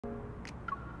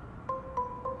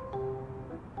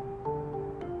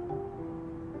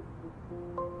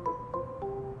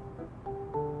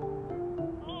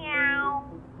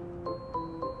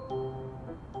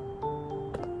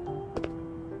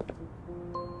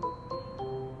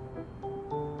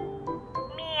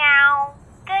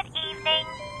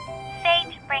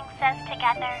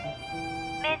together.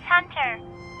 Miss Hunter,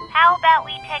 how about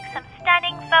we take some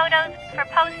stunning photos for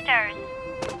posters?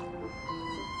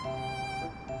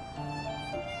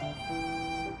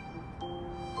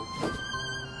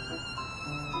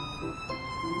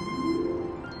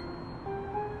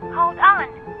 Hold on.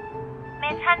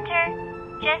 Miss Hunter,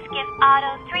 just give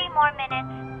Otto 3 more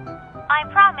minutes. I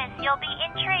promise you'll be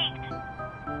intrigued.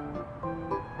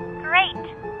 Great.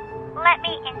 Let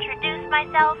me introduce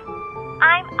myself.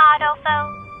 I'm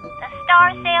Autofo, the star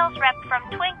sales rep from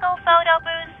Twinkle Photo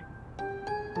Booth.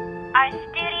 Our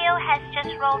studio has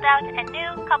just rolled out a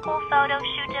new couple photo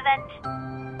shoot event.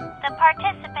 The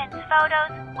participants'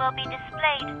 photos will be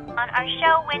displayed on our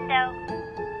show window.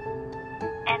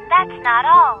 And that's not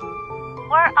all.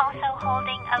 We're also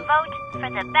holding a vote for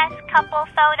the best couple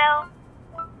photo.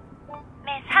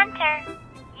 Miss Hunter,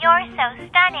 you're so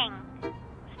stunning,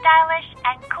 stylish,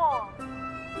 and cool.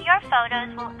 Your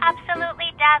photos will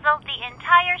absolutely dazzle the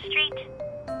entire street.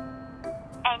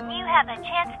 And you have a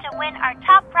chance to win our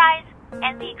top prize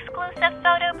and the exclusive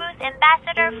photo booth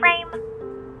ambassador frame.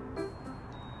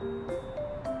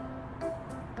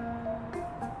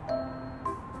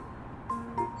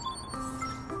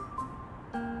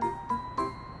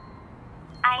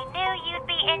 I knew you'd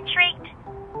be intrigued.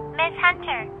 Miss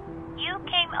Hunter, you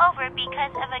came over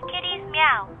because of a kitty's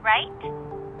meow, right?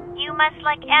 You must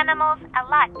like animals a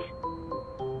lot.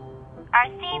 Our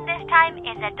theme this time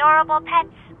is adorable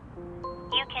pets.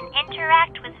 You can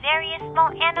interact with various small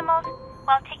animals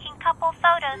while taking couple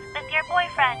photos with your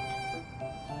boyfriend.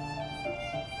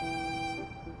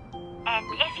 And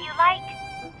if you like,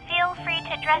 feel free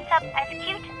to dress up as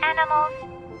cute animals.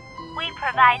 We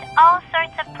provide all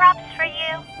sorts of props for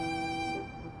you.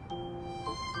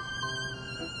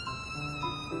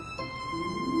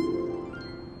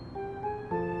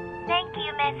 Thank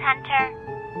you, Miss Hunter.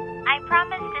 I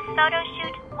promise this photo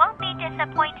shoot won't be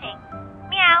disappointing.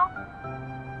 Meow.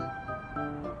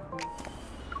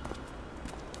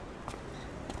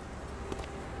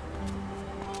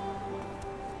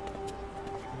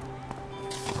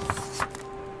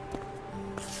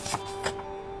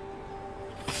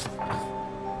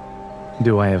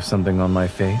 Do I have something on my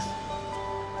face?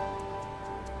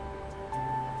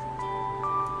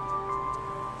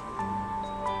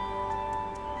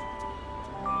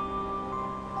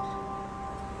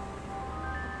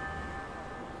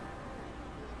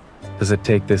 Does it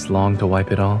take this long to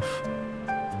wipe it off?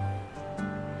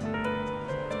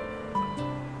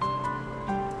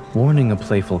 Warning a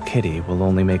playful kitty will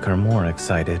only make her more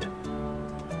excited.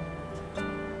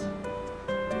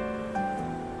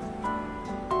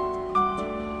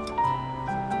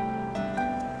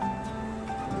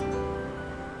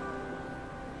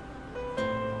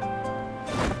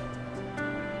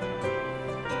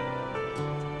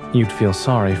 You'd feel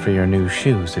sorry for your new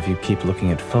shoes if you keep looking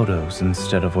at photos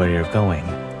instead of where you're going.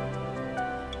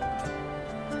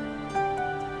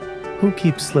 Who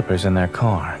keeps slippers in their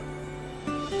car?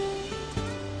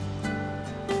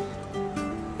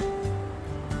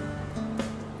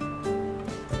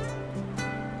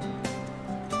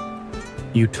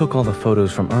 You took all the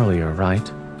photos from earlier,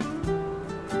 right?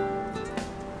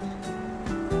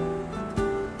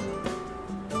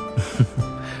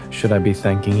 Should I be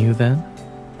thanking you then?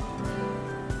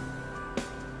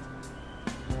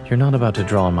 You're not about to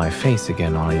draw on my face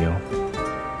again, are you?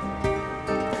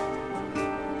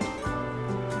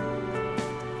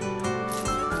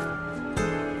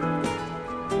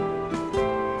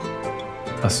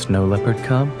 A snow leopard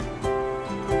cub?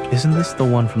 Isn't this the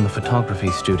one from the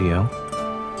photography studio?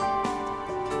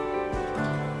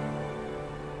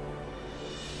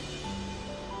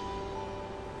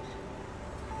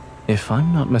 If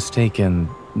I'm not mistaken,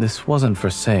 this wasn't for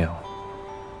sale.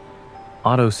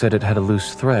 Otto said it had a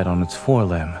loose thread on its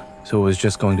forelimb, so it was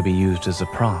just going to be used as a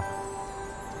prop.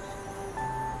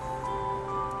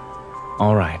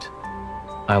 All right,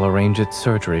 I'll arrange its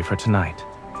surgery for tonight.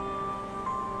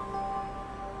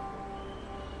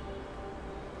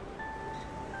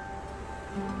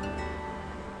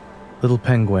 Little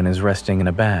Penguin is resting in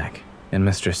a bag, and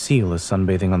Mr. Seal is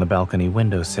sunbathing on the balcony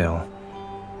windowsill.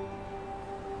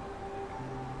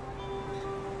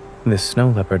 This snow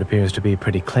leopard appears to be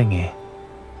pretty clingy.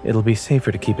 It'll be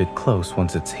safer to keep it close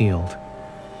once it's healed.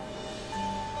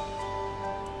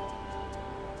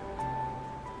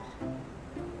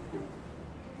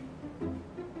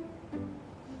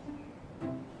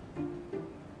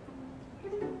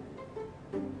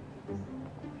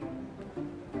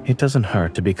 It doesn't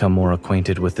hurt to become more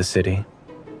acquainted with the city.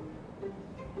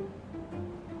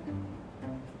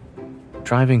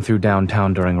 Driving through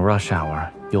downtown during rush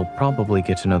hour, you'll probably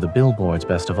get to know the billboards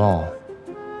best of all.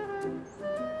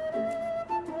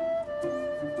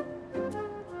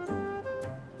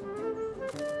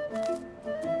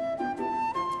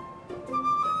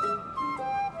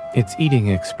 Its eating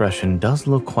expression does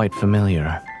look quite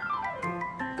familiar.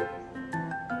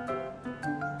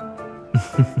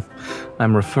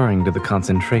 I'm referring to the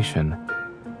concentration.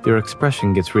 Your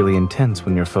expression gets really intense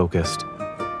when you're focused.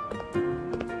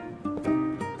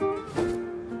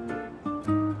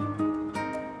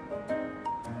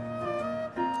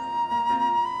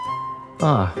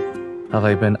 Ah, have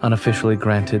I been unofficially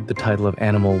granted the title of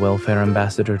Animal Welfare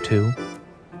Ambassador too?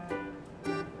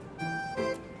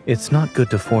 It's not good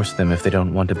to force them if they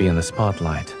don't want to be in the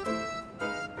spotlight.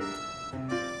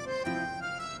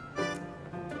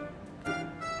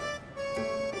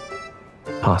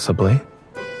 Possibly.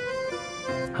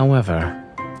 However,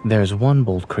 there's one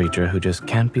bold creature who just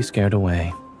can't be scared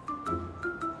away.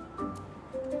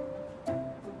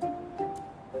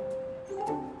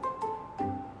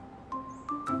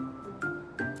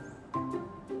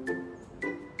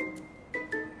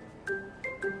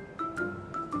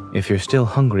 If you're still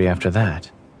hungry after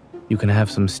that, you can have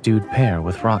some stewed pear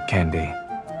with rock candy.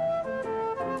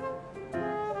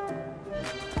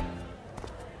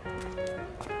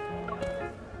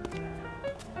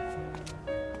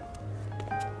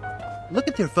 Look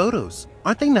at their photos.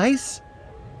 Aren't they nice?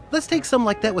 Let's take some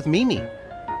like that with Mimi.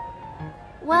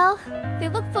 Well, they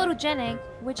look photogenic,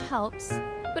 which helps,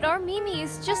 but our Mimi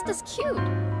is just as cute.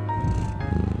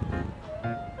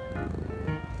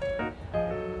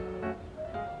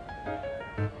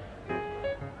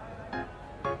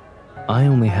 I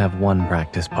only have one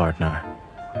practice partner.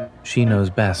 She knows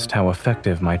best how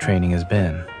effective my training has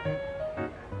been.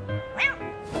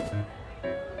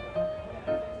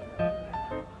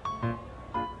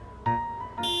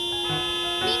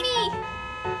 Mimi!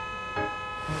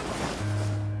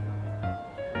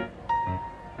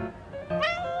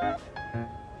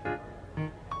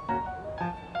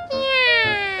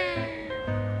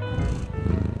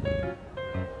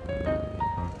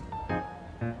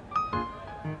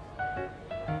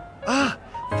 Ah,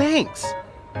 thanks.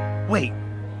 Wait,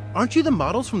 aren't you the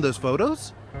models from those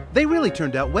photos? They really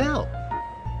turned out well.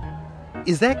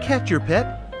 Is that cat your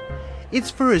pet? Its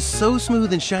fur is so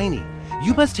smooth and shiny.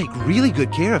 You must take really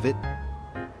good care of it.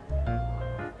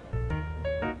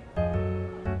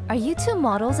 Are you two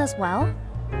models as well?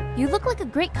 You look like a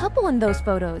great couple in those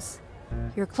photos.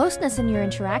 Your closeness and your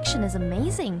interaction is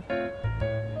amazing.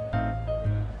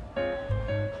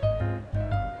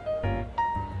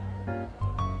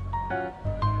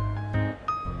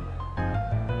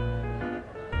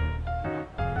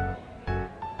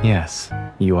 Yes,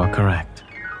 you are correct.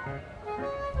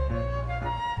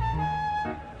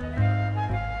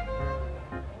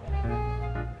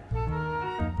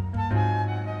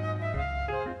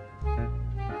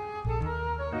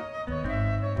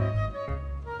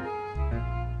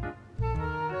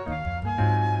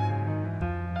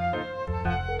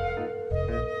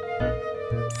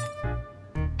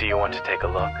 Do you want to take a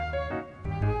look?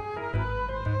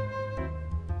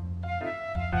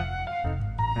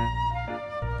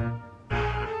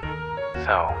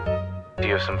 So, do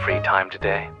you have some free time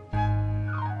today?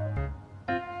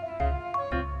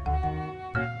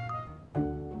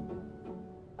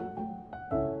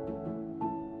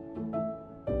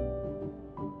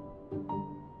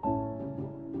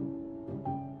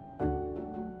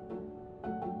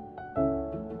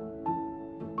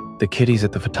 The kiddies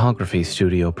at the photography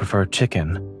studio prefer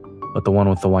chicken, but the one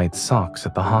with the white socks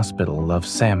at the hospital loves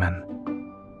salmon.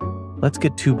 Let's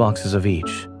get 2 boxes of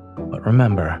each, but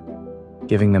remember,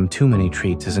 giving them too many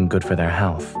treats isn't good for their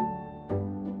health.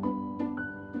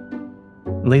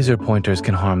 Laser pointers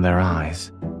can harm their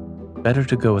eyes. Better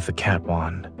to go with the cat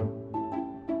wand.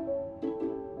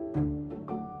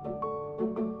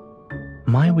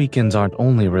 My weekends aren't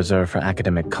only reserved for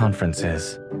academic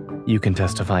conferences. You can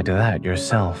testify to that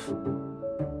yourself.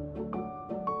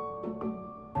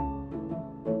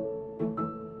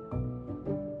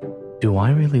 Do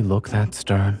I really look that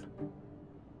stern?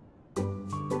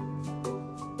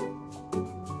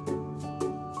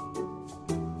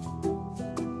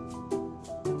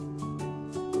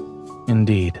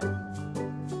 Indeed.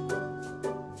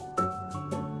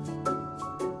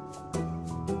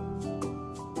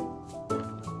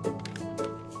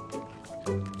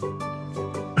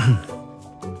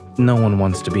 No one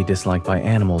wants to be disliked by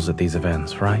animals at these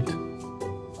events, right?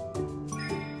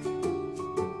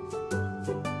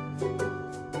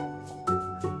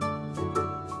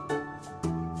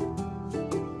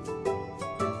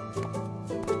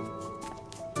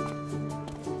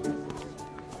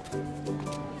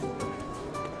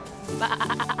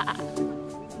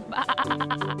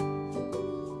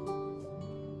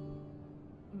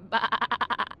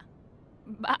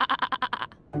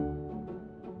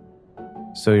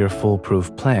 So your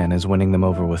foolproof plan is winning them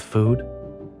over with food?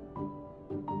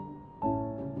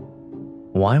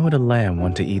 Why would a lamb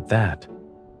want to eat that?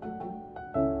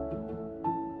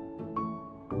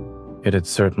 It'd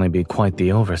certainly be quite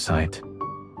the oversight.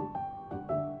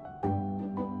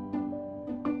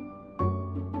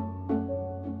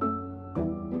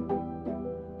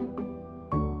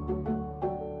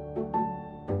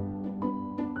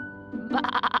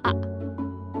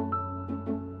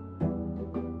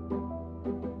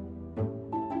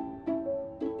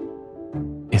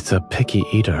 It's a picky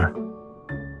eater.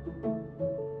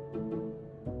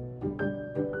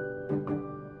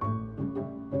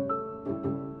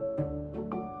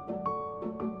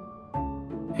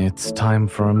 It's time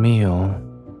for a meal.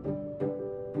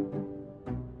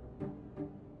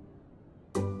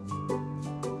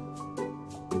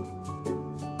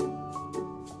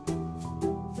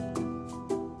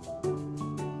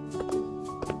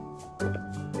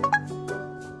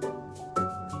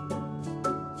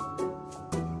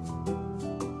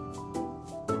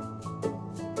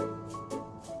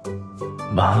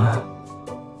 Bah.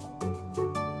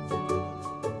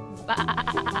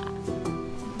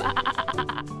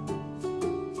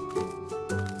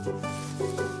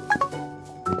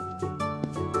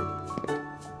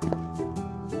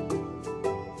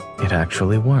 It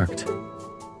actually worked.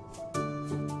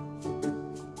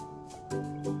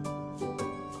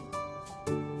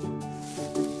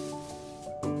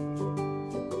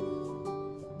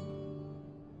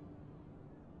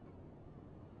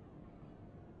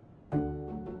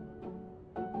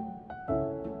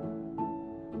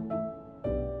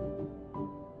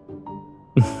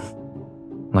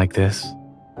 Like this?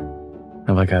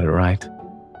 Have I got it right?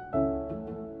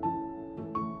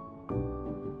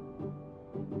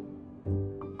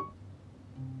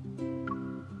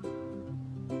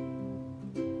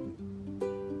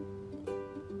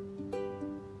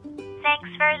 Thanks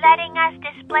for letting us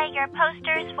display your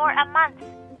posters for a month.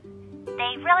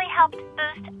 They really helped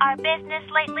boost our business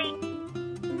lately.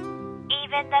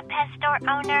 Even the pet store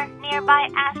owner nearby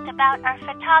asked about our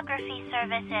photography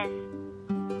services.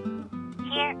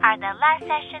 Here are the last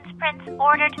session's prints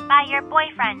ordered by your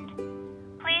boyfriend.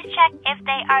 Please check if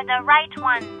they are the right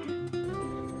ones.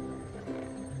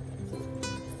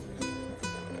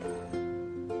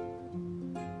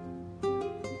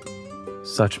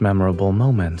 Such memorable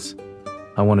moments.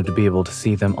 I wanted to be able to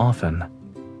see them often.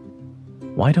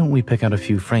 Why don't we pick out a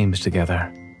few frames together?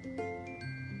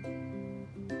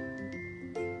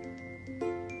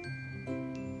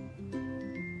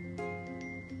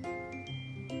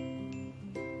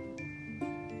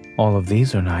 All of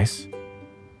these are nice.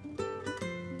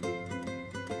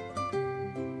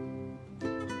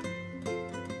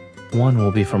 One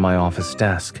will be for my office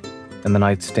desk, and the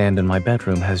nightstand in my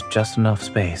bedroom has just enough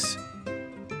space.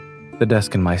 The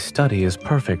desk in my study is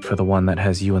perfect for the one that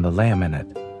has you and the lamb in it.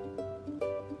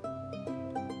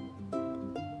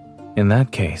 In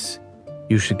that case,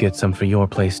 you should get some for your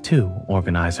place too,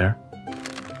 organizer.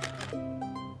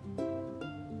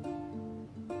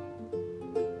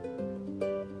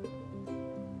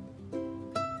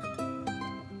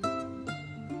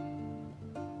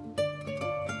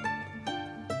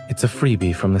 It's a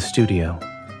freebie from the studio.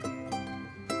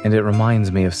 And it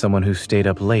reminds me of someone who stayed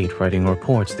up late writing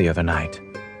reports the other night.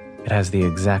 It has the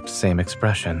exact same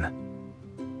expression.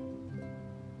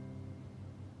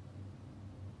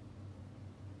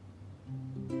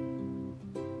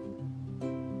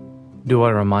 Do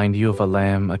I remind you of a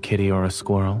lamb, a kitty, or a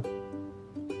squirrel?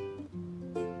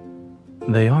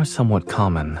 They are somewhat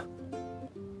common.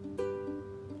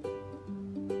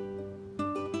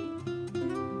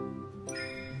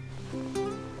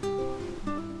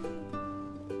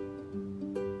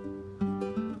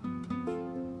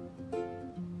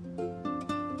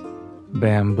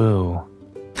 Bamboo.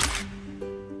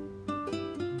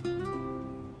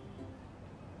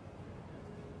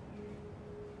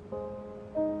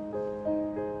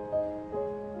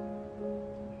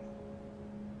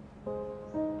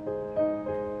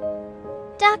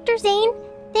 Dr. Zayne,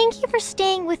 thank you for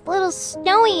staying with little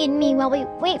Snowy and me while we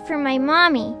wait for my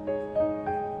mommy.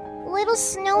 Little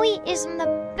Snowy is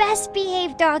the best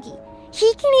behaved doggy.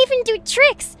 He can even do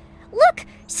tricks. Look,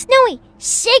 Snowy,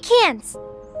 shake hands.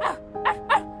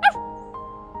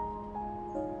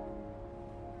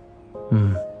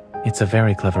 It's a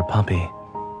very clever puppy.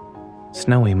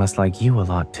 Snowy must like you a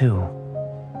lot too.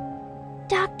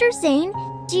 Dr. Zayne,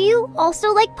 do you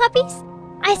also like puppies?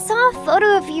 I saw a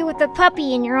photo of you with a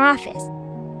puppy in your office.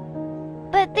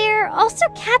 But there are also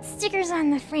cat stickers on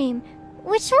the frame.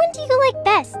 Which one do you like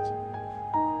best?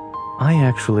 I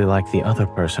actually like the other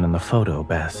person in the photo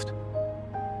best.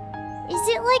 Is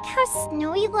it it like how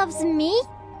Snowy loves me?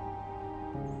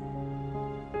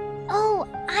 Oh,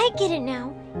 I get it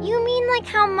now. You mean like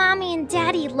how Mommy and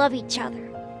Daddy love each other.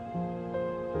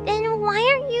 Then why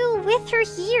aren't you with her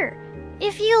here?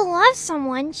 If you love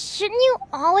someone, shouldn't you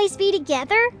always be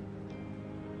together?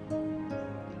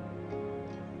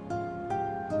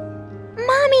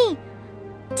 Mommy!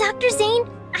 Dr. Zayne,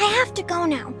 I have to go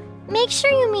now. Make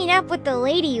sure you meet up with the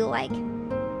lady you like.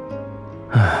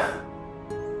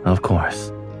 Of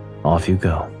course. Off you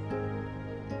go.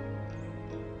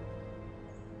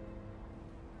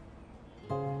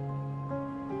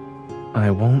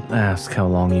 I won't ask how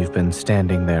long you've been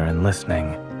standing there and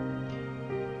listening.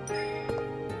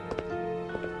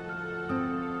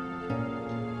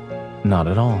 Not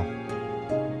at all.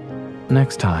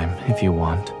 Next time, if you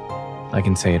want, I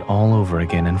can say it all over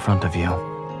again in front of you.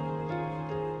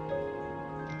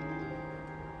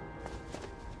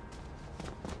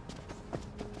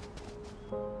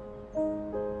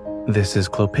 This is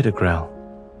Clopidogrel.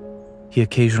 He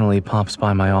occasionally pops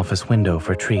by my office window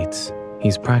for treats.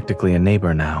 He's practically a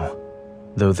neighbor now,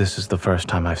 though this is the first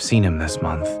time I've seen him this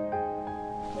month.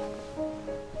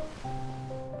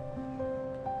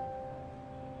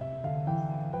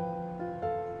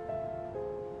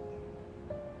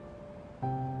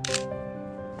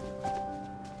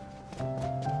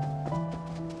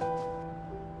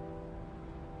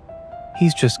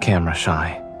 He's just camera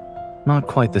shy, not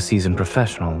quite the seasoned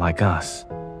professional like us.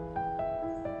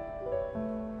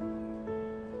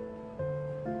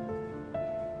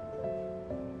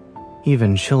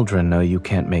 Even children know you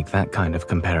can't make that kind of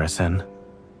comparison.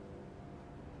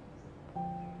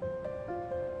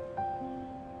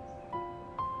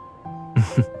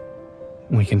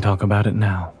 We can talk about it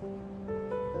now.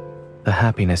 The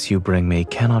happiness you bring me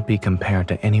cannot be compared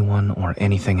to anyone or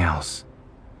anything else.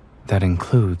 That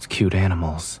includes cute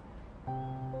animals.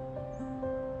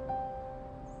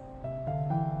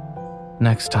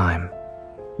 Next time,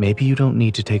 maybe you don't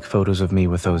need to take photos of me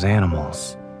with those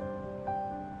animals.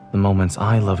 The moments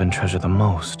I love and treasure the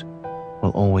most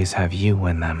will always have you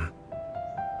in them.